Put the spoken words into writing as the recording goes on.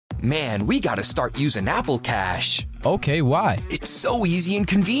Man, we gotta start using Apple Cash. Okay, why? It's so easy and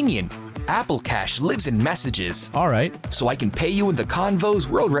convenient. Apple Cash lives in messages. All right. So I can pay you in the convos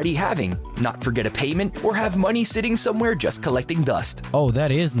we're already having, not forget a payment, or have money sitting somewhere just collecting dust. Oh, that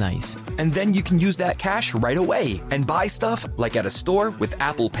is nice. And then you can use that cash right away and buy stuff like at a store with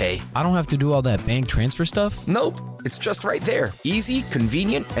Apple Pay. I don't have to do all that bank transfer stuff? Nope, it's just right there. Easy,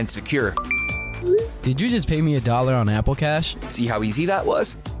 convenient, and secure. Did you just pay me $1 on Apple Cash? See how easy that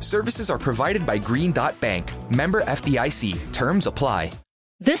was? Services are provided by Green Dot Bank. Member FDIC. Terms apply.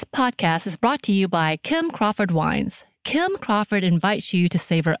 This podcast is brought to you by Kim Crawford Wines. Kim Crawford invites you to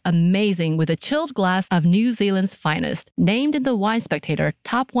savor amazing with a chilled glass of New Zealand's finest, named in the Wine Spectator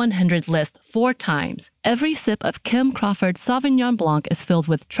Top 100 list 4 times. Every sip of Kim Crawford Sauvignon Blanc is filled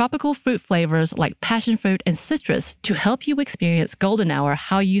with tropical fruit flavors like passion fruit and citrus to help you experience golden hour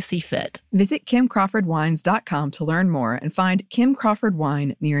how you see fit. Visit KimCrawfordWines.com to learn more and find Kim Crawford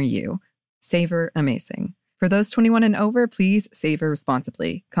Wine near you. Savor amazing. For those 21 and over, please savor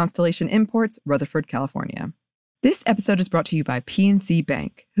responsibly. Constellation Imports, Rutherford, California. This episode is brought to you by PNC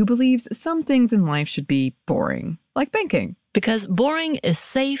Bank, who believes some things in life should be boring, like banking. Because boring is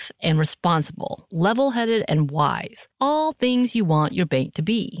safe and responsible, level-headed and wise. All things you want your bank to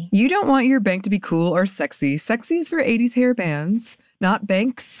be. You don't want your bank to be cool or sexy. Sexy is for 80s hair bands, not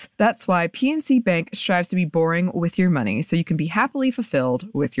banks. That's why PNC Bank strives to be boring with your money so you can be happily fulfilled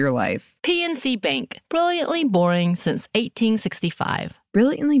with your life. PNC Bank, brilliantly boring since 1865.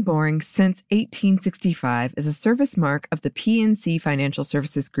 Brilliantly Boring Since 1865 is a service mark of the PNC Financial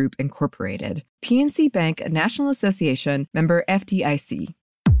Services Group, Incorporated. PNC Bank, a National Association, member FDIC.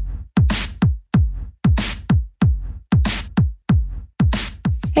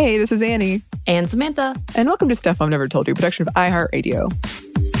 Hey, this is Annie. And Samantha. And welcome to Stuff I've Never Told You, production of iHeartRadio.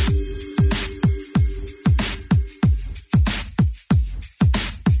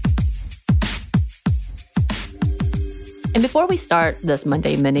 And before we start this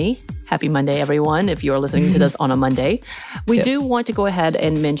Monday Mini, happy Monday, everyone, if you're listening to this on a Monday, we do want to go ahead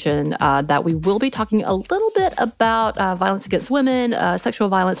and mention that we will be talking a little bit about violence against women, sexual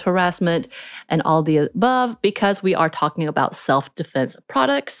violence, harassment, and all the above, because we are talking about self-defense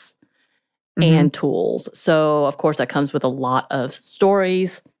products and tools. So, of course, that comes with a lot of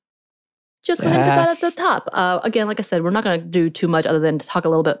stories. Just go ahead and put that at the top. Again, like I said, we're not going to do too much other than to talk a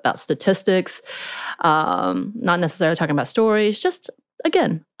little bit about statistics, not necessarily talking about stories, just,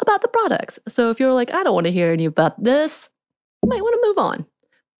 again, about the products. So if you're like, I don't want to hear any about this, you might want to move on.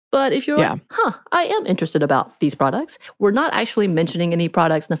 But if you're like, I am interested about these products, we're not actually mentioning any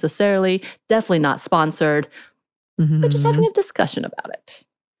products necessarily, definitely not sponsored, but just having a discussion about it.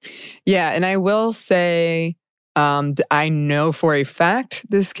 Yeah, and I will say, I know for a fact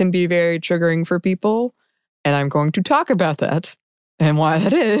this can be very triggering for people, and I'm going to talk about that and why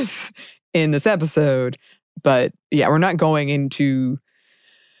that is in this episode. But yeah, we're not going into,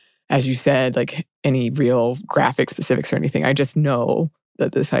 as you said, like any real graphic specifics or anything. I just know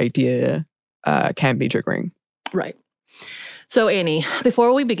that this idea can be triggering. Right. So Annie,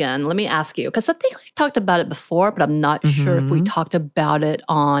 before we begin, let me ask you, because I think we talked about it before, but I'm not sure if we talked about it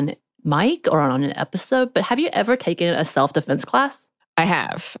on mic or on an episode, but have you ever taken a self-defense class? I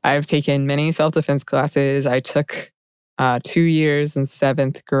have. I've taken many self-defense classes. I took 2 years in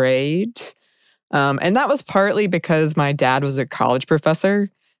 7th grade. And that was partly because my dad was a college professor.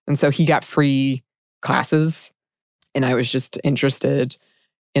 And so he got free classes. And I was just interested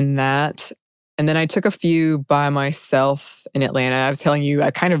in that. And then I took a few by myself in Atlanta. I was telling you,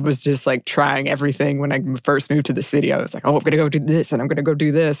 I kind of was just like trying everything when I first moved to the city. I was like, oh, I'm going to go do this and I'm going to go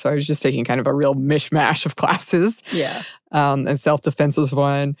do this. So I was just taking kind of a real mishmash of classes. Yeah. And self-defense was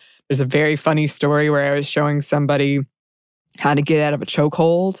one. There's a very funny story where I was showing somebody how to get out of a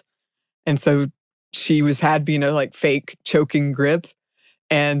chokehold. And so she had me in a like fake choking grip.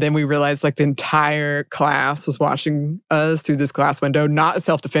 And then we realized like the entire class was watching us through this glass window, not a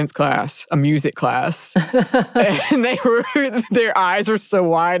self-defense class, a music class. And their eyes were so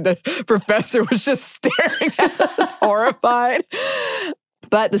wide, the professor was just staring at us horrified.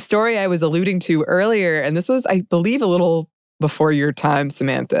 But the story I was alluding to earlier, and this was, I believe, a little before your time,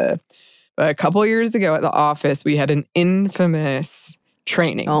 Samantha, but a couple years ago at the office, we had an infamous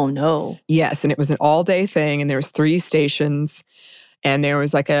training. Oh, no. Yes, and it was an all-day thing, and there was 3 stations. And there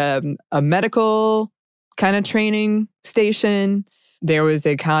was like a medical kind of training station. There was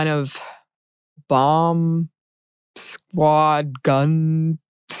a kind of bomb squad gun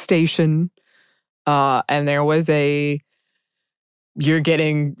station. And there was someone's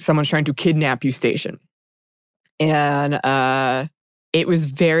trying to kidnap you station. And it was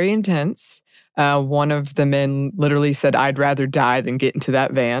very intense. One of the men literally said, "I'd rather die than get into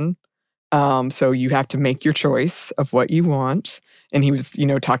that van. So you have to make your choice of what you want." And he was,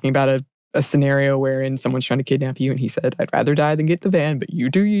 talking about a scenario wherein someone's trying to kidnap you. And he said, "I'd rather die than get the van, but you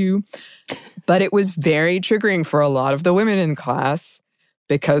do you." But it was very triggering for a lot of the women in class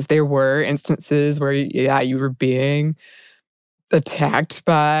because there were instances where, you were being attacked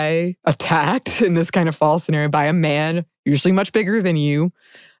in this kind of false scenario by a man, usually much bigger than you.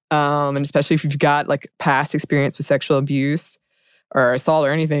 And especially if you've got like past experience with sexual abuse or assault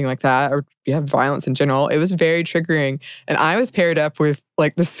or anything like that, or you have violence in general, it was very triggering. And I was paired up with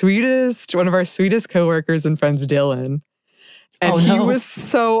like one of our sweetest coworkers and friends, Dylan. And he was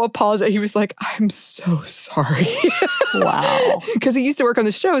so apologetic. He was like, "I'm so sorry." Wow. Because he used to work on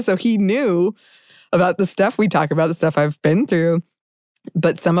the show, so he knew about the stuff we talk about, the stuff I've been through.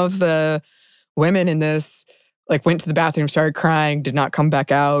 But some of the women in this like went to the bathroom, started crying, did not come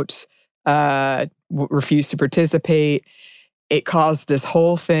back out, refused to participate. It caused this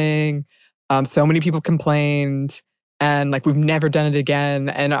whole thing. So many people complained. And like, we've never done it again.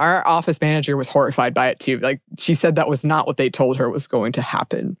 And our office manager was horrified by it too. Like, she said that was not what they told her was going to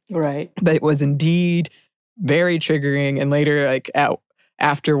happen. Right. But it was indeed very triggering. And later, like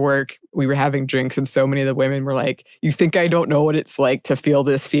after work, we were having drinks and so many of the women were like, "You think I don't know what it's like to feel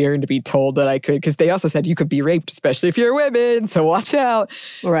this fear and to be told that I could?" Because they also said you could be raped, especially if you're women. So watch out.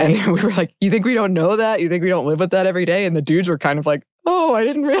 Right. And we were like, "You think we don't know that? You think we don't live with that every day?" And the dudes were kind of like, "Oh, I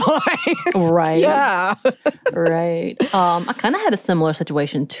didn't realize." Right. Yeah. Right. I kind of had a similar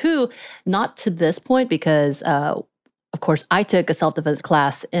situation too, not to this point because, of course, I took a self-defense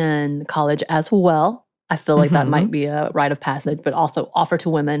class in college as well. I feel like that might be a rite of passage, but also offered to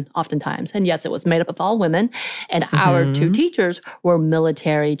women oftentimes. And yes, it was made up of all women. And our two teachers were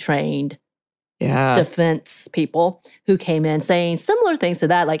military trained defense people who came in saying similar things to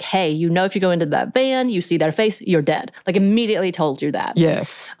that. Like, "Hey, if you go into that van, you see their face, you're dead." Like, immediately told you that.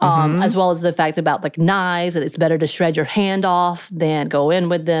 Yes. As well as the fact about like knives, that it's better to shred your hand off than go in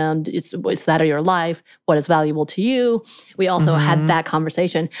with them. It's that or your life. What is valuable to you? We also had that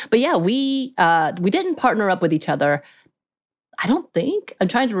conversation. But yeah, we didn't partner up with each other. I don't think. I'm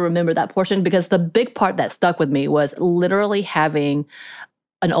trying to remember that portion because the big part that stuck with me was literally having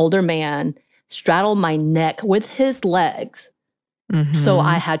an older man straddle my neck with his legs. So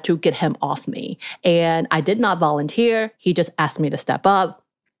I had to get him off me. And I did not volunteer. He just asked me to step up.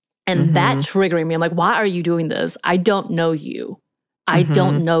 And that triggering me. I'm like, "Why are you doing this? I don't know you. I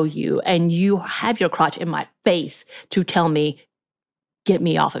don't know you. And you have your crotch in my face to tell me, get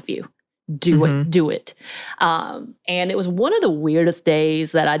me off of you. Do it. And it was one of the weirdest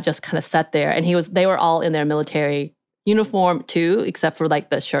days that I just kind of sat there. And they were all in their military uniform too, except for like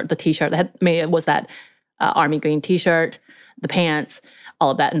the t-shirt. It was that army green t-shirt, the pants,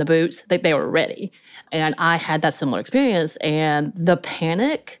 all of that, and the boots. They were ready. And I had that similar experience. And the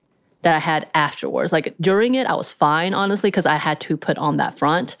panic that I had afterwards, like during it, I was fine, honestly, because I had to put on that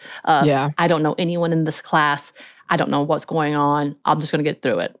front. I don't know anyone in this class. I don't know what's going on. I'm just going to get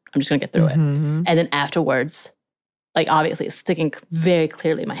through it. And then afterwards, like, obviously, it's sticking very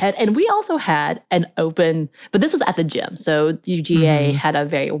clearly in my head. And we also had an open, but this was at the gym. So UGA had a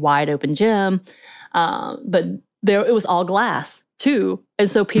very wide open gym, but it was all glass too. And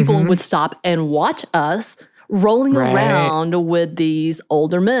so people would stop and watch us rolling around with these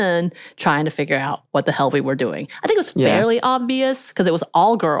older men trying to figure out what the hell we were doing. I think it was fairly obvious because it was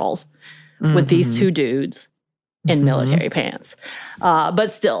all girls with these two dudes in military pants. But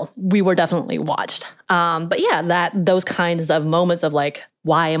still, we were definitely watched. But yeah, those kinds of moments of like,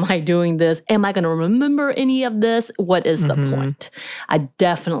 why am I doing this? Am I going to remember any of this? What is the point? I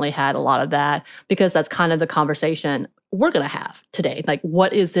definitely had a lot of that because that's kind of the conversation we're going to have today. Like,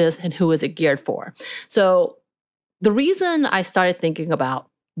 what is this and who is it geared for? So the reason I started thinking about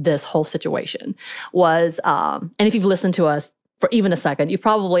this whole situation was, and if you've listened to us for even a second, you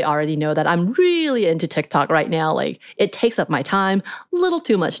probably already know that I'm really into TikTok right now. Like, it takes up my time, a little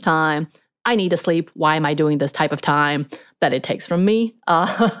too much time. I need to sleep. Why am I doing this type of time that it takes from me?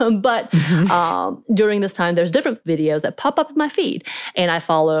 But during this time, there's different videos that pop up in my feed. And I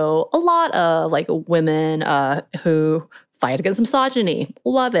follow a lot of like women who fight against misogyny.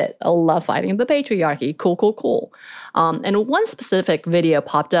 Love it. I love fighting the patriarchy. Cool. And one specific video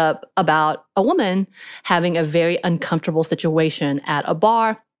popped up about a woman having a very uncomfortable situation at a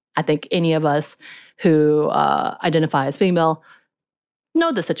bar. I think any of us who identify as female know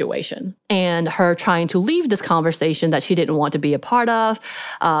the situation, and her trying to leave this conversation that she didn't want to be a part of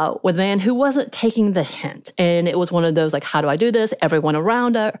with a man who wasn't taking the hint. And it was one of those like, how do I do this? Everyone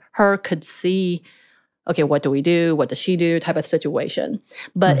around her could see okay, what do we do? What does she do? Type of situation.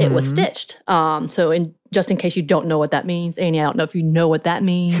 But it was stitched. Just in case you don't know what that means, Annie, I don't know if you know what that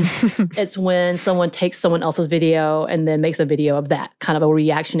means. It's when someone takes someone else's video and then makes a video of that, kind of a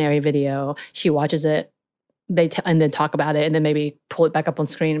reactionary video. She watches it, and then talk about it, and then maybe pull it back up on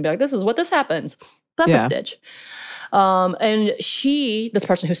screen and be like, this is what this happens. That's a stitch. And this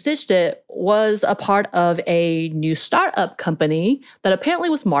person who stitched it, was a part of a new startup company that apparently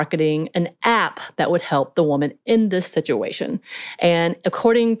was marketing an app that would help the woman in this situation. And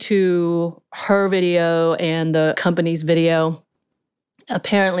according to her video and the company's video,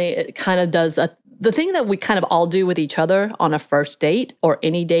 apparently it kind of does the thing that we kind of all do with each other on a first date or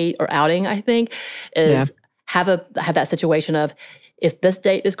any date or outing, I think, is have that situation of, if this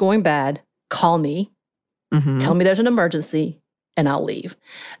date is going bad, call me. Tell me there's an emergency, and I'll leave.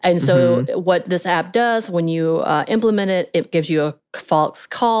 And so what this app does, when you implement it, it gives you a false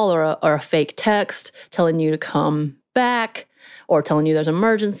call or a fake text telling you to come back or telling you there's an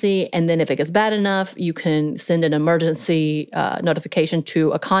emergency. And then if it gets bad enough, you can send an emergency notification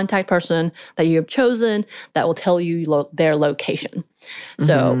to a contact person that you have chosen that will tell you their location.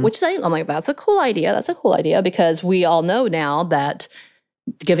 So, I'm like, that's a cool idea. That's a cool idea, because we all know now that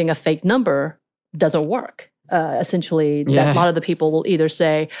giving a fake number doesn't work. Essentially, a lot of the people will either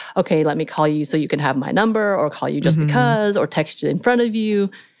say, okay, let me call you so you can have my number, or call you just because, or text you in front of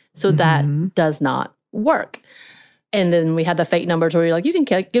you. So that does not work. And then we had the fake numbers where you're like, you can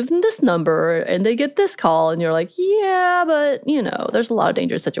give them this number and they get this call. And you're like, yeah, but there's a lot of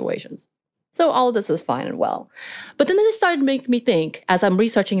dangerous situations. So all of this is fine and well. But then they started making me think, as I'm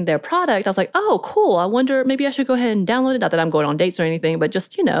researching their product, I was like, oh, cool. I wonder, maybe I should go ahead and download it. Not that I'm going on dates or anything, but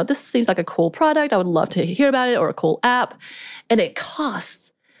just, this seems like a cool product. I would love to hear about it, or a cool app. And it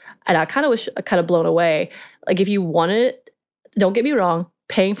costs, and I kind of was blown away. Like, if you want it, don't get me wrong,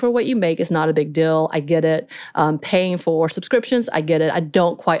 paying for what you make is not a big deal. I get it. Paying for subscriptions, I get it. I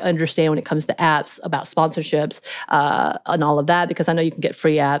don't quite understand when it comes to apps about sponsorships and all of that, because I know you can get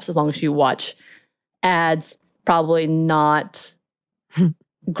free apps as long as you watch ads. Probably not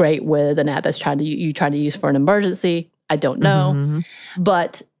great with an app that's trying to use for an emergency. I don't know.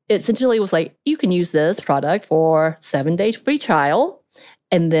 But it essentially was like, you can use this product for 7 days free trial.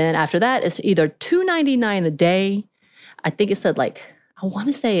 And then after that, it's either $2.99 a day. I think it said I want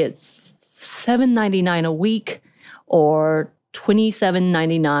to say it's $7.99 a week or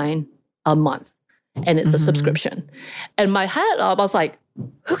 $27.99 a month. And it's a subscription. And my head up, I was like,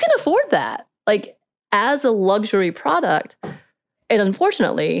 who can afford that? Like, as a luxury product. And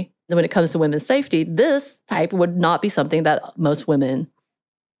unfortunately, when it comes to women's safety, this type would not be something that most women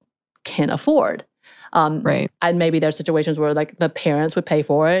can afford. Right. And maybe there's situations where the parents would pay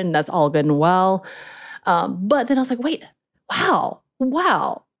for it, and that's all good and well. But then I was like, wait, wow.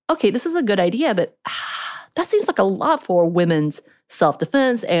 Okay, this is a good idea, but that seems like a lot for women's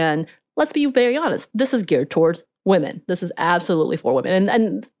self-defense. And let's be very honest, this is geared towards women. This is absolutely for women.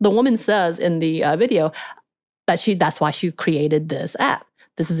 And the woman says in the video that that's why she created this app.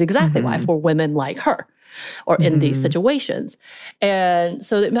 This is exactly why, for women like her, or in these situations. And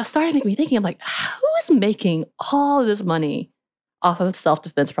so it started making me thinking, I'm like, who is making all of this money off of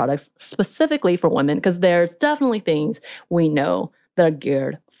self-defense products specifically for women? Because there's definitely things we know that are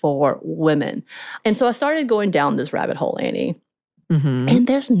geared for women. And so I started going down this rabbit hole, Annie. And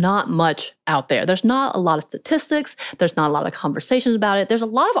there's not much out there. There's not a lot of statistics. There's not a lot of conversations about it. There's a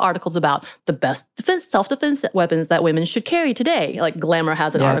lot of articles about the best self-defense weapons that women should carry today. Like Glamour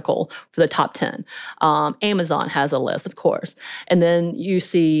has an article for the top 10. Amazon has a list, of course. And then you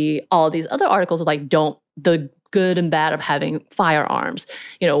see all these other articles of the good and bad of having firearms.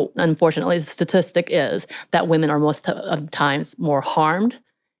 Unfortunately, the statistic is that women are most of the times more harmed,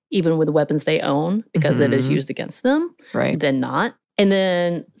 even with the weapons they own, because it is used against them, than not. And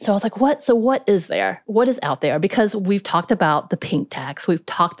then, so I was like, what? So what is there? What is out there? Because we've talked about the pink tax. We've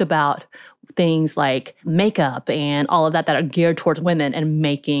talked about things like makeup and all of that are geared towards women and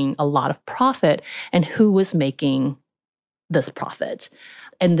making a lot of profit. And who was making this profit?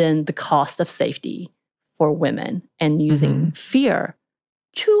 And then the cost of safety for women and using fear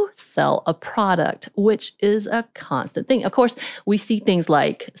to sell a product, which is a constant thing. Of course, we see things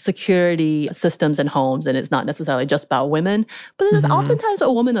like security systems in homes, and it's not necessarily just about women, but there's oftentimes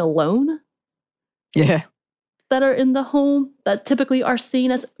a woman alone that are in the home that typically are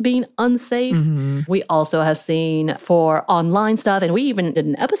seen as being unsafe. We also have seen for online stuff, and we even did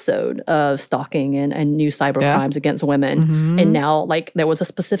an episode of stalking and new cyber crimes against women. And now, there was a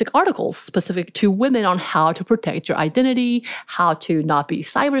specific article specific to women on how to protect your identity, how to not be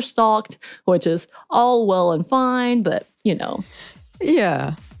cyber stalked, which is all well and fine, but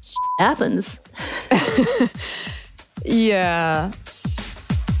Yeah. happens. Yeah.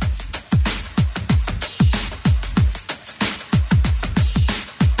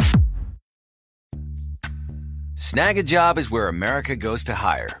 Snag a Job is where America goes to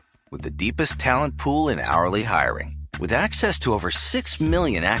hire, with the deepest talent pool in hourly hiring. With access to over 6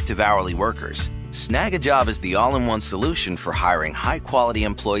 million active hourly workers, Snag a Job is the all-in-one solution for hiring high-quality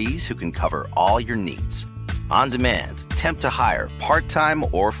employees who can cover all your needs. On demand, temp to hire, part-time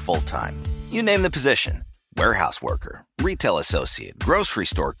or full-time. You name the position. Warehouse worker, retail associate, grocery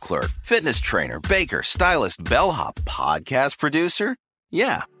store clerk, fitness trainer, baker, stylist, bellhop, podcast producer.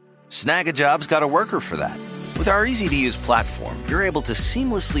 Yeah, Snag a Job's got a worker for that. With our easy-to-use platform, you're able to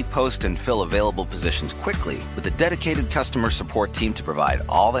seamlessly post and fill available positions quickly with a dedicated customer support team to provide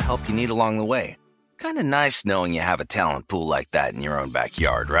all the help you need along the way. Kind of nice knowing you have a talent pool like that in your own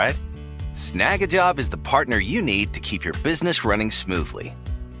backyard, right? Snag a Job is the partner you need to keep your business running smoothly.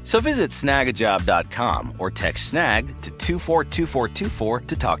 So visit snagajob.com or text SNAG to 242424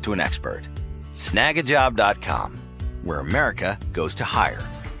 to talk to an expert. Snagajob.com, where America goes to hire.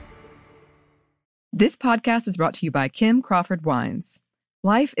 This podcast is brought to you by Kim Crawford Wines.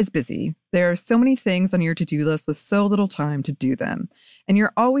 Life is busy. There are so many things on your to-do list with so little time to do them. And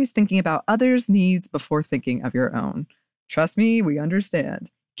you're always thinking about others' needs before thinking of your own. Trust me, we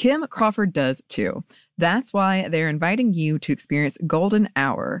understand. Kim Crawford does too. That's why they're inviting you to experience Golden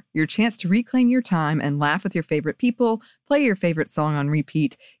Hour, your chance to reclaim your time and laugh with your favorite people, play your favorite song on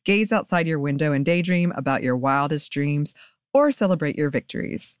repeat, gaze outside your window and daydream about your wildest dreams, or celebrate your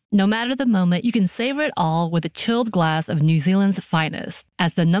victories. No matter the moment, you can savor it all with a chilled glass of New Zealand's finest.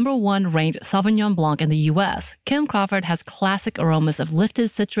 As the #1 ranked Sauvignon Blanc in the U.S., Kim Crawford has classic aromas of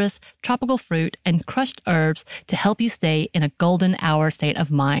lifted citrus, tropical fruit, and crushed herbs to help you stay in a golden hour state of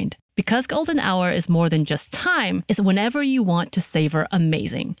mind. Because golden hour is more than just time, it's whenever you want to savor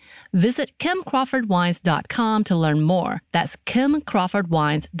amazing. Visit KimCrawfordWines.com to learn more. That's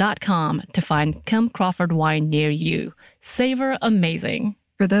KimCrawfordWines.com to find Kim Crawford wine near you. Savor amazing.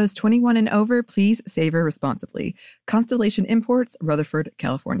 For those 21 and over, please savor responsibly. Constellation Imports, Rutherford,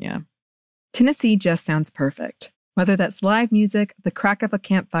 California. Tennessee just sounds perfect. Whether that's live music, the crack of a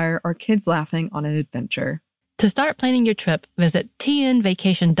campfire, or kids laughing on an adventure. To start planning your trip, visit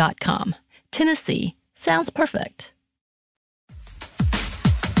tnvacation.com. Tennessee sounds perfect.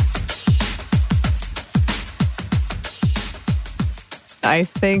 I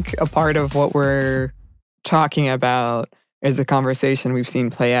think a part of what we're talking about is the conversation we've seen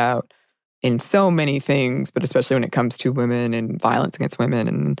play out in so many things, but especially when it comes to women and violence against women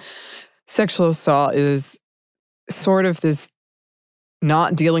and sexual assault, is sort of this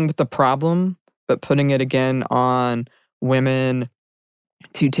not dealing with the problem, but putting it again on women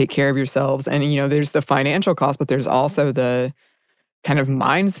to take care of yourselves. And, you know, there's the financial cost, but there's also the kind of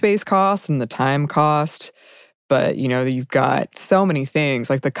mind space cost and the time cost. But, you know, you've got so many things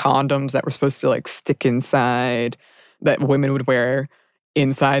like the condoms that were supposed to like stick inside that women would wear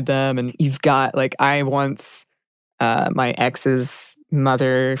inside them. And you've got like, I once, my ex's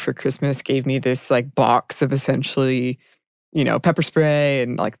mother for Christmas gave me this like box of essentially, you know, pepper spray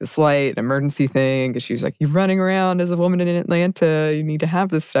and like this light emergency thing. And she was like, you're running around as a woman in Atlanta. You need to have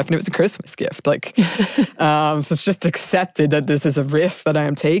this stuff. And it was a Christmas gift. Like, so it's just accepted that this is a risk that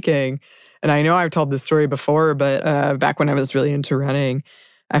I'm taking. And I know I've told this story before, but back when I was really into running,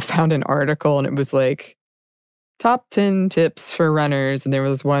 I found an article and it was like top 10 tips for runners. And there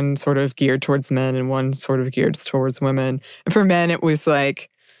was one sort of geared towards men and one sort of geared towards women. And for men, it was like,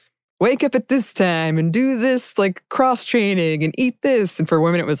 wake up at this time and do this like cross training and eat this. And for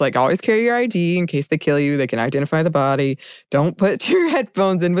women, it was like, always carry your ID in case they kill you. They can identify the body. Don't put your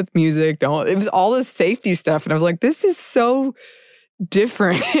headphones in with music. It was all this safety stuff. And I was like, this is so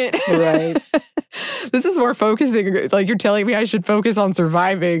different. Right. This is more focusing. Like you're telling me I should focus on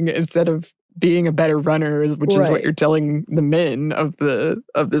surviving instead of being a better runner, which is what you're telling the men of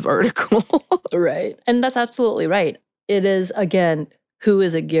this article. Right. And that's absolutely right. It is, again, who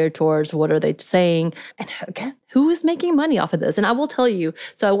is it geared towards? What are they saying? And again, who is making money off of this? And I will tell you,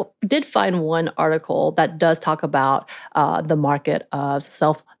 so I did find one article that does talk about the market of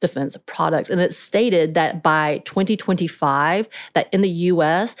self-defense products. And it stated that by 2025, that in the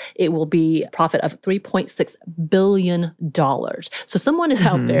U.S., it will be a profit of $3.6 billion. So someone is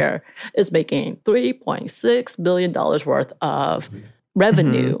out there is making $3.6 billion worth of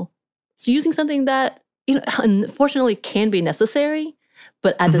revenue. So using something that, you know, unfortunately can be necessary,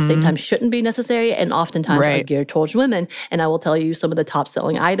 but at the same time shouldn't be necessary and oftentimes are geared towards women. And I will tell you some of the top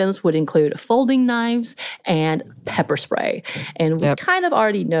selling items would include folding knives and pepper spray. And we kind of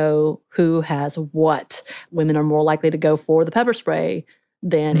already know who has what. Women are more likely to go for the pepper spray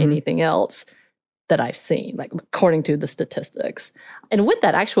than anything else that I've seen, like according to the statistics. And with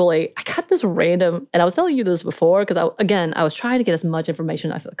that, actually, I got this random, and I was telling you this before, because I was trying to get as much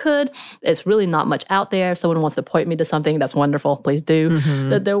information as I could. It's really not much out there. If someone wants to point me to something, that's wonderful. Please do.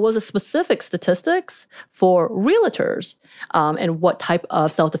 That there was a specific statistics for realtors and what type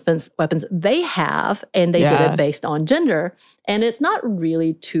of self-defense weapons they have, and they did it based on gender. And it's not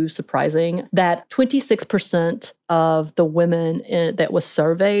really too surprising that 26% of the women that was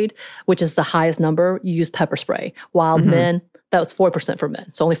surveyed, which is the highest number, used pepper spray, while men, that was 4% for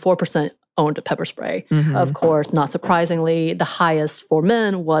men. So only 4% owned a pepper spray. Of course, not surprisingly, the highest for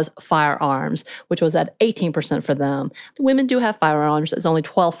men was firearms, which was at 18% for them. Women do have firearms. It's only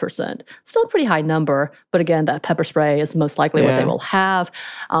 12%. Still a pretty high number. But again, that pepper spray is most likely what they will have,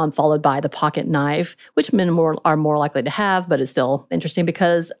 followed by the pocket knife, which men are more likely to have. But it's still interesting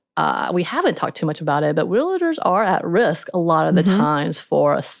because we haven't talked too much about it, but realtors are at risk a lot of the times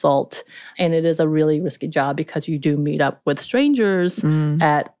for assault. And it is a really risky job because you do meet up with strangers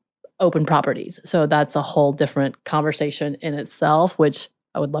at open properties. So that's a whole different conversation in itself, which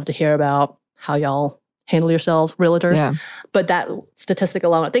I would love to hear about how y'all handle yourselves, realtors. Yeah. But that statistic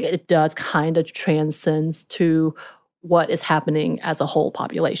alone, I think it does kind of transcends to what is happening as a whole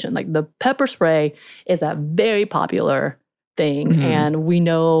population. Like the pepper spray is a very popular thing. And we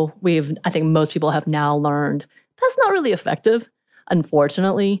know I think most people have now learned that's not really effective,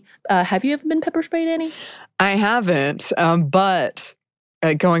 unfortunately. Have you ever been pepper sprayed, Annie? I haven't, but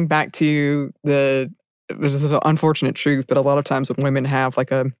going back to this is an unfortunate truth, but a lot of times when women have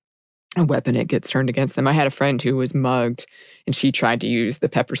like a weapon, it gets turned against them. I had a friend who was mugged, and she tried to use the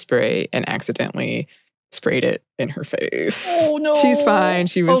pepper spray and accidentally sprayed it in her face. Oh, no. She's fine.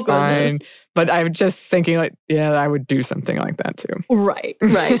 She was fine. But I'm just thinking like, yeah, I would do something like that too. Right.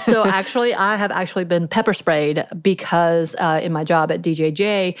 So actually, I have actually been pepper sprayed because in my job at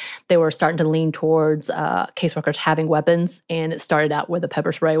DJJ, they were starting to lean towards caseworkers having weapons. And it started out with a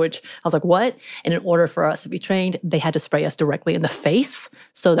pepper spray, which I was like, what? And in order for us to be trained, they had to spray us directly in the face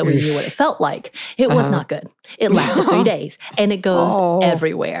so that we knew what it felt like. It was not good. It lasted 3 days and it goes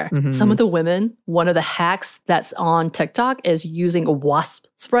everywhere. Some of the women, one of the hacks that's on TikTok is using a wasp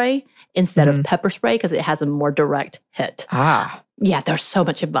spray instead of pepper spray because it has a more direct hit. Yeah, there's so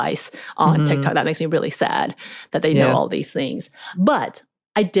much advice on TikTok. That makes me really sad that they know all these things. But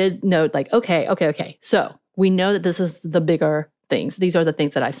I did note like, okay. So we know that this is the bigger things. These are the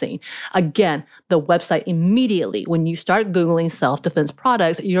things that I've seen. Again, the website immediately, when you start Googling self-defense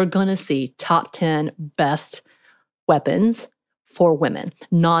products, you're going to see top 10 best weapons for women,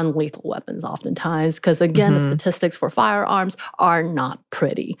 non-lethal weapons oftentimes, because again, the statistics for firearms are not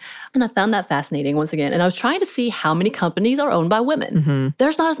pretty. And I found that fascinating once again. And I was trying to see how many companies are owned by women.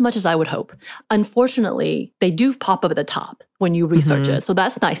 There's not as much as I would hope. Unfortunately, they do pop up at the top when you research it. So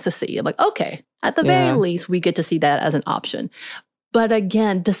that's nice to see. I'm like, okay, at the very least, we get to see that as an option. But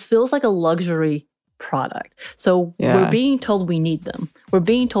again, this feels like a luxury product. So we're being told we need them. We're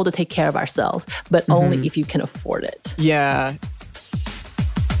being told to take care of ourselves, but only if you can afford it. Yeah.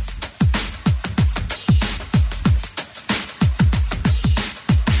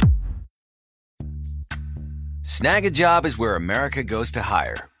 Snag a Job is where America goes to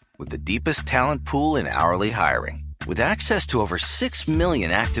hire, with the deepest talent pool in hourly hiring. With access to over 6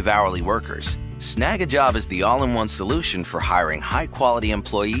 million active hourly workers, Snag a Job is the all-in-one solution for hiring high-quality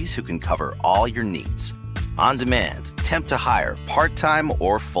employees who can cover all your needs. On demand, temp to hire, part-time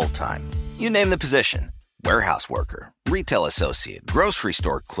or full-time. You name the position. Warehouse worker, retail associate, grocery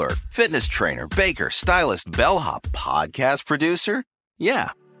store clerk, fitness trainer, baker, stylist, bellhop, podcast producer.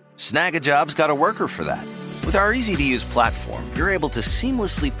 Yeah, Snag a Job's got a worker for that. With our easy-to-use platform, you're able to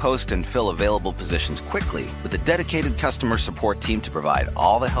seamlessly post and fill available positions quickly with a dedicated customer support team to provide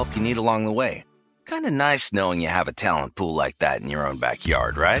all the help you need along the way. Kind of nice knowing you have a talent pool like that in your own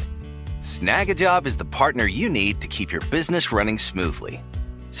backyard, right? Snag a Job is the partner you need to keep your business running smoothly.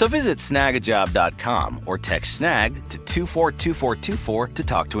 So visit snagajob.com or text snag to 242424 to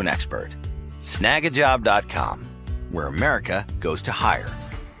talk to an expert. Snagajob.com, where America goes to hire.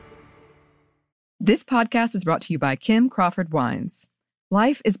 This podcast is brought to you by Kim Crawford Wines.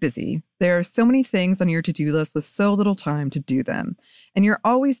 Life is busy. There are so many things on your to-do list with so little time to do them. And you're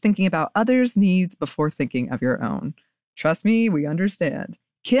always thinking about others' needs before thinking of your own. Trust me, we understand.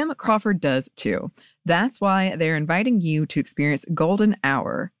 Kim Crawford does too. That's why they're inviting you to experience Golden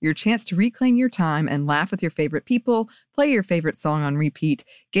Hour, your chance to reclaim your time and laugh with your favorite people, play your favorite song on repeat,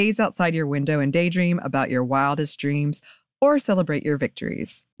 gaze outside your window and daydream about your wildest dreams, or celebrate your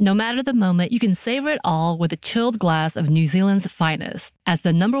victories. No matter the moment, you can savor it all with a chilled glass of New Zealand's finest. As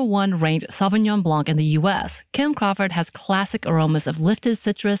the #1 ranked Sauvignon Blanc in the U.S., Kim Crawford has classic aromas of lifted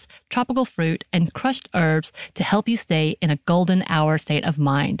citrus, tropical fruit, and crushed herbs to help you stay in a golden hour state of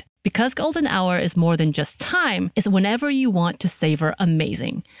mind. Because golden hour is more than just time, it's whenever you want to savor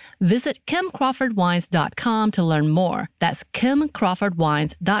amazing. Visit KimCrawfordWines.com to learn more. That's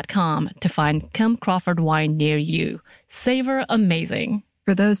KimCrawfordWines.com to find Kim Crawford wine near you. Savor amazing.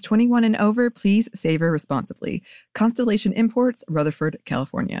 For those 21 and over, please savor responsibly. Constellation Imports, Rutherford,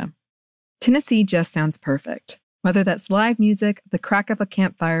 California. Tennessee just sounds perfect. Whether that's live music, the crack of a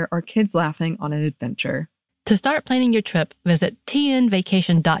campfire, or kids laughing on an adventure. To start planning your trip, visit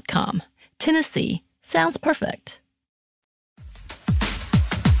tnvacation.com. Tennessee sounds perfect.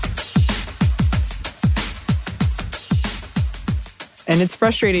 And it's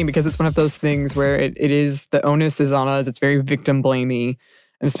frustrating because it's one of those things where it is, the onus is on us. It's very victim blamey.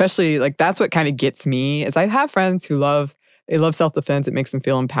 And especially like that's what kind of gets me is I have friends who love self-defense. It makes them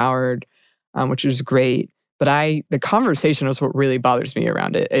feel empowered, which is great. But the conversation is what really bothers me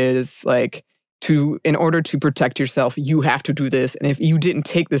around it is like, in order to protect yourself, you have to do this. And if you didn't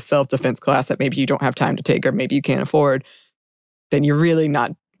take this self-defense class that maybe you don't have time to take or maybe you can't afford, then you're really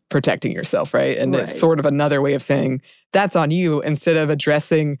not protecting yourself, right? And It's sort of another way of saying that's on you instead of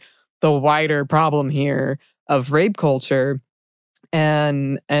addressing the wider problem here of rape culture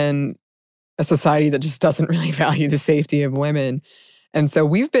and a society that just doesn't really value the safety of women. And so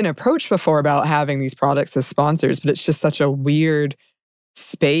we've been approached before about having these products as sponsors, but it's just such a weird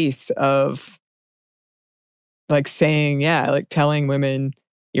space of like saying, like telling women,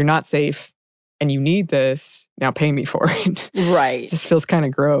 you're not safe and you need this, now pay me for it. Right. It just feels kind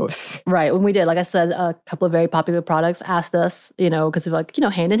of gross. Right. When we did, like I said, a couple of very popular products asked us, because of like,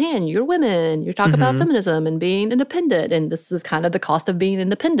 hand in hand, you're women, you're talking about feminism and being independent. And this is kind of the cost of being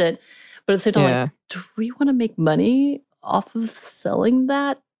independent. But at the same time, like, do we want to make money off of selling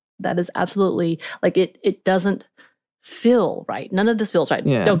that? That is absolutely, like, it doesn't feel right. None of this feels right.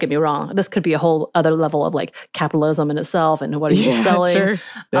 Yeah. Don't get me wrong. This could be a whole other level of like capitalism in itself and what are you selling? Sure.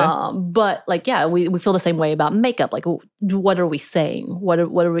 Yeah. But like, we feel the same way about makeup. Like, what are we saying? What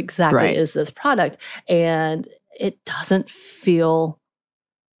exactly is this product? And it doesn't feel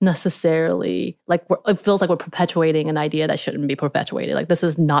necessarily like it feels like we're perpetuating an idea that shouldn't be perpetuated. Like, this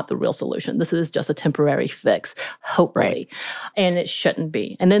is not the real solution. This is just a temporary fix, hopefully. And it shouldn't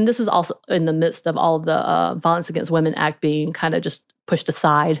be. And then this is also in the midst of all of the Violence Against Women Act being kind of just pushed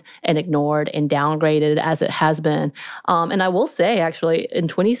aside and ignored and downgraded as it has been. And I will say, actually, in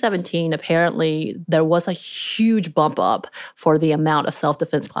 2017, apparently there was a huge bump up for the amount of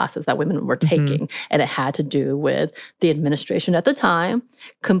self-defense classes that women were taking. And it had to do with the administration at the time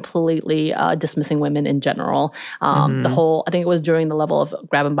completely dismissing women in general. The whole, I think it was during the level of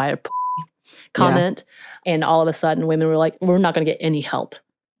grab 'em by a comment. And all of a sudden women were like, we're not going to get any help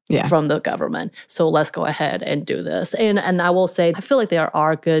from the government. So let's go ahead and do this. And I will say, I feel like there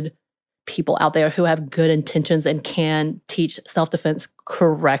are good people out there who have good intentions and can teach self-defense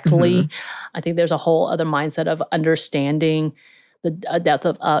correctly. I think there's a whole other mindset of understanding the depth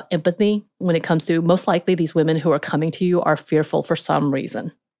of empathy when it comes to most likely these women who are coming to you are fearful for some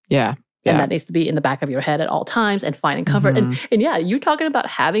reason. And that needs to be in the back of your head at all times and finding comfort. And you're talking about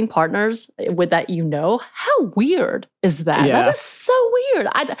having partners with that, how weird is that? That is so weird.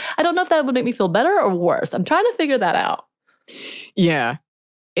 I don't know if that would make me feel better or worse. I'm trying to figure that out. Yeah.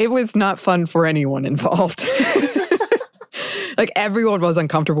 It was not fun for anyone involved. Like, everyone was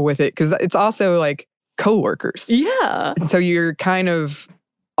uncomfortable with it because it's also like coworkers. Yeah. And so your kind of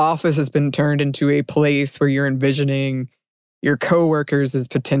office has been turned into a place where you're envisioning your coworkers as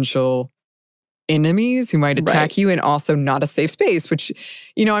potential enemies who might attack you, and also not a safe space, which,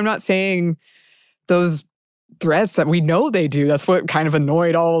 I'm not saying those threats that we know they do. That's what kind of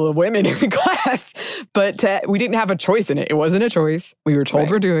annoyed all the women in the class. But we didn't have a choice in it. It wasn't a choice. We were told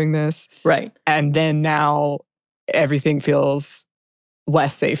we're doing this. Right. And then now everything feels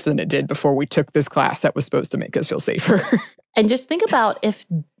less safe than it did before we took this class that was supposed to make us feel safer. And just think about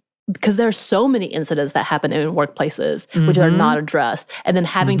because there are so many incidents that happen in workplaces which are not addressed, and then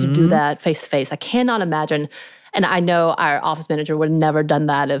having to do that face to face. I cannot imagine, and I know our office manager would have never done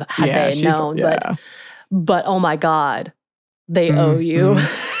that had they known. But oh my God, they owe you.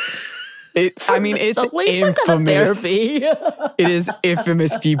 It's at least infamous. Therapy. It is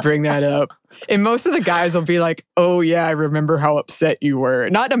infamous if you bring that up. And most of the guys will be like, oh yeah, I remember how upset you were.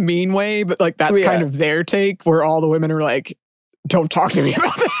 Not in a mean way, but like that's kind of their take, where all the women are like, don't talk to me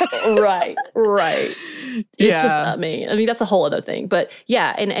about that. Right. It's just, I mean, that's a whole other thing. But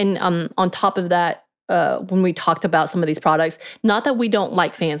yeah, and on top of that, when we talked about some of these products, not that we don't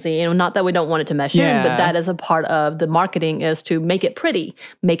like fancy, not that we don't want it to mesh in, but that is a part of the marketing is to make it pretty,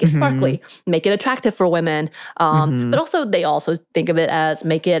 make it sparkly, make it attractive for women. But also, they also think of it as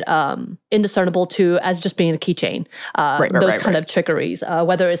make it indiscernible as just being a keychain. Those kind of trickeries,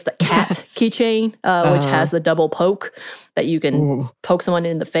 whether it's the cat keychain, which has the double poke that you can poke someone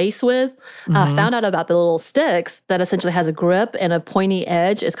in the face with. Found out about the little sticks that essentially has a grip and a pointy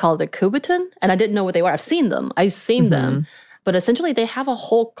edge. It's called the Coubertin. And I didn't know what they were. I've seen them. But essentially they have a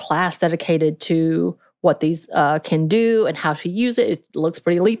whole class dedicated to what these can do and how to use it. It looks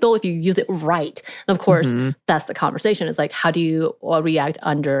pretty lethal if you use it right. And of course, that's the conversation. It's like, how do you react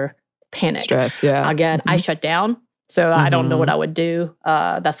under panic? Stress, Again, I shut down. So I don't know what I would do.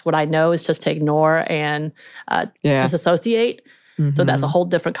 That's what I know is just to ignore and disassociate. So that's a whole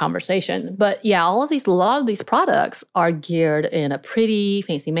different conversation. But yeah, a lot of these products are geared in a pretty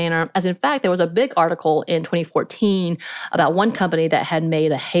fancy manner. As in fact, there was a big article in 2014 about one company that had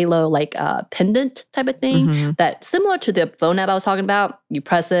made a halo like pendant type of thing that similar to the phone app I was talking about. You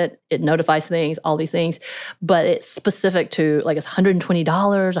press it, it notifies things, all these things, but it's specific to like it's $120,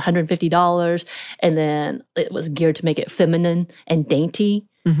 $150, and then it was geared to make it feminine and dainty.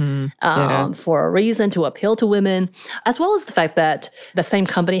 For a reason to appeal to women, as well as the fact that the same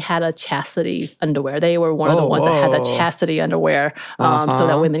company had a chastity underwear. They were one of the ones that had the chastity underwear so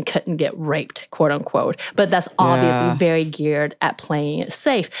that women couldn't get raped, quote unquote. But that's obviously very geared at playing it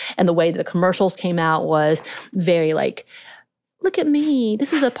safe. And the way the commercials came out was very like, look at me.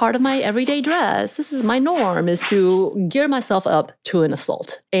 This is a part of my everyday dress. This is my norm, is to gear myself up to an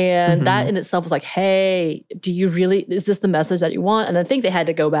assault. And that in itself was like, hey, is this the message that you want? And I think they had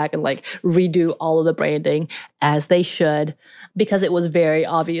to go back and like redo all of the branding as they should, because it was very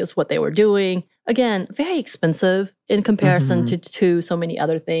obvious what they were doing. Again, very expensive in comparison to so many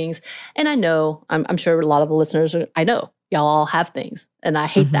other things. And I know, I'm sure a lot of the listeners, I know, y'all all have things, and I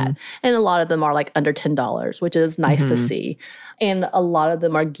hate that. And a lot of them are like under $10, which is nice to see. And a lot of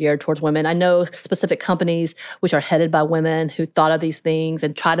them are geared towards women. I know specific companies which are headed by women who thought of these things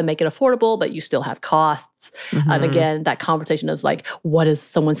and try to make it affordable, but you still have costs. And again, that conversation of like, what is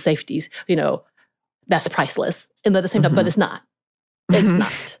someone's safeties? That's priceless. And at the same time, but it's not. It's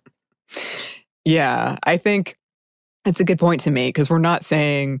not. Yeah, I think it's a good point to make, because we're not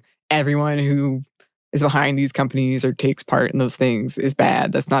saying everyone who is behind these companies or takes part in those things is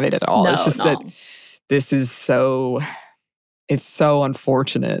bad. That's not it at all. It's just that this is it's so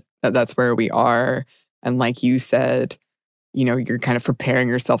unfortunate that that's where we are. And like you said, you're kind of preparing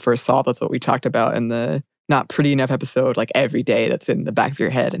yourself for assault. That's what we talked about in the Not Pretty Enough episode, like every day that's in the back of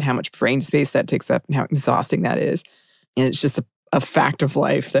your head and how much brain space that takes up and how exhausting that is. And it's just a fact of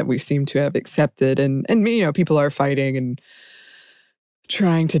life that we seem to have accepted. And people are fighting and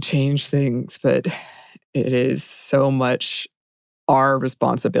trying to change things, but it is so much our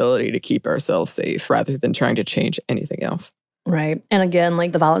responsibility to keep ourselves safe rather than trying to change anything else. Right. And again,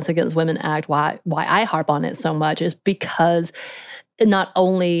 like the Violence Against Women Act, why I harp on it so much is because not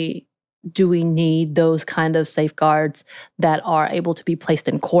only do we need those kind of safeguards that are able to be placed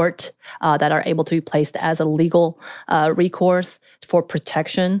in court, that are able to be placed as a legal recourse for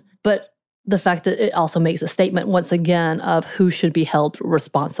protection, but the fact that it also makes a statement, once again, of who should be held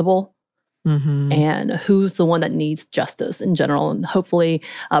responsible and who's the one that needs justice in general and hopefully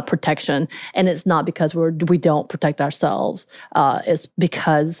protection. And it's not because we don't protect ourselves. It's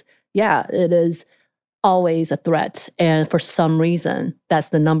because, it is always a threat. And for some reason, that's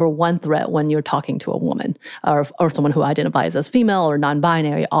the number one threat when you're talking to a woman or someone who identifies as female or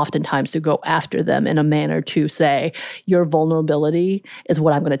non-binary, oftentimes to go after them in a manner to say, your vulnerability is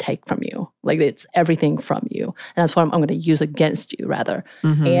what I'm going to take from you. Like it's everything from you. And that's what I'm going to use against you, rather.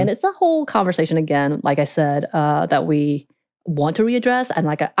 And it's a whole conversation, again, like I said, that we want to readdress. And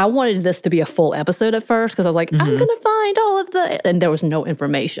like I wanted this to be a full episode at first because I was like, I'm going to find all of and there was no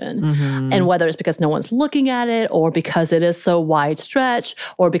information. And whether it's because no one's looking at it or because it is so wide stretch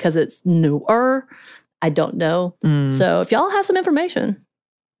or because it's newer, I don't know. So if y'all have some information,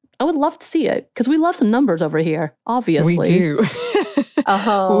 I would love to see it because we love some numbers over here, obviously. We do.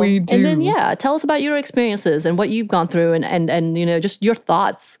 We do. And then, tell us about your experiences and what you've gone through and just your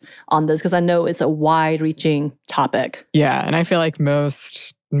thoughts on this, because I know it's a wide-reaching topic. Yeah, and I feel like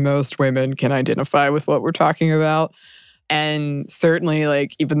most women can identify with what we're talking about. And certainly,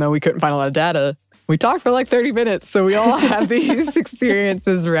 like, even though we couldn't find a lot of data, we talked for like 30 minutes. So we all have these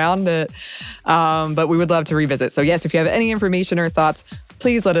experiences around it. But we would love to revisit. So yes, if you have any information or thoughts,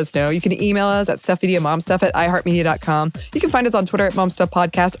 please let us know. You can email us at stuffmediamomstuff@iheartmedia.com. You can find us on Twitter at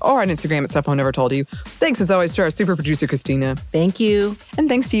momstuffpodcast or on Instagram at Stuff Mom Never Told You. Thanks as always to our super producer, Christina. Thank you. And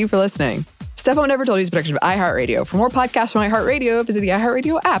thanks to you for listening. Stuff Mom Never Told You is a production of iHeartRadio. For more podcasts from iHeartRadio, visit the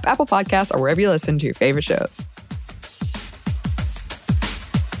iHeartRadio app, Apple Podcasts, or wherever you listen to your favorite shows.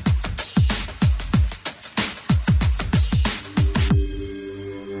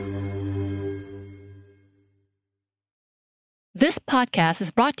 This podcast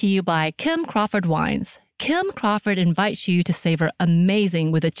is brought to you by Kim Crawford Wines. Kim Crawford invites you to savor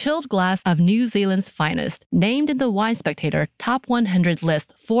amazing with a chilled glass of New Zealand's finest, named in the Wine Spectator Top 100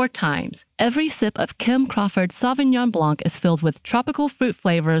 list 4 times. Every sip of Kim Crawford Sauvignon Blanc is filled with tropical fruit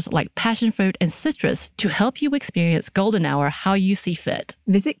flavors like passion fruit and citrus to help you experience golden hour how you see fit.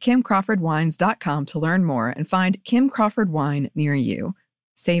 Visit KimCrawfordWines.com to learn more and find Kim Crawford wine near you.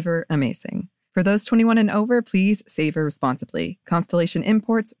 Savor amazing. For those 21 and over, please savor responsibly. Constellation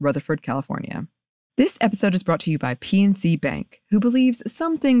Imports, Rutherford, California. This episode is brought to you by PNC Bank, who believes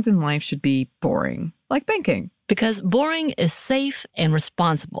some things in life should be boring, like banking. Because boring is safe and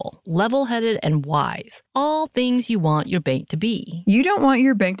responsible, level-headed and wise. All things you want your bank to be. You don't want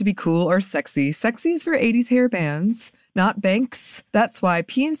your bank to be cool or sexy. Sexy is for 80s hair bands, not banks. That's why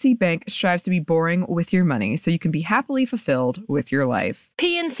PNC Bank strives to be boring with your money so you can be happily fulfilled with your life.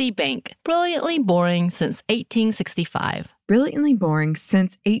 PNC Bank, brilliantly boring since 1865. Brilliantly Boring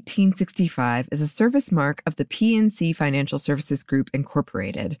Since 1865 is a service mark of the PNC Financial Services Group,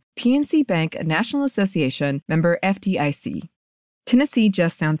 Incorporated. PNC Bank, a National Association, member FDIC. Tennessee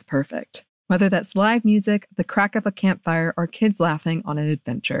just sounds perfect, whether that's live music, the crack of a campfire, or kids laughing on an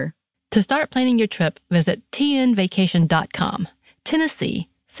adventure. To start planning your trip, visit tnvacation.com. Tennessee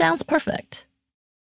sounds perfect.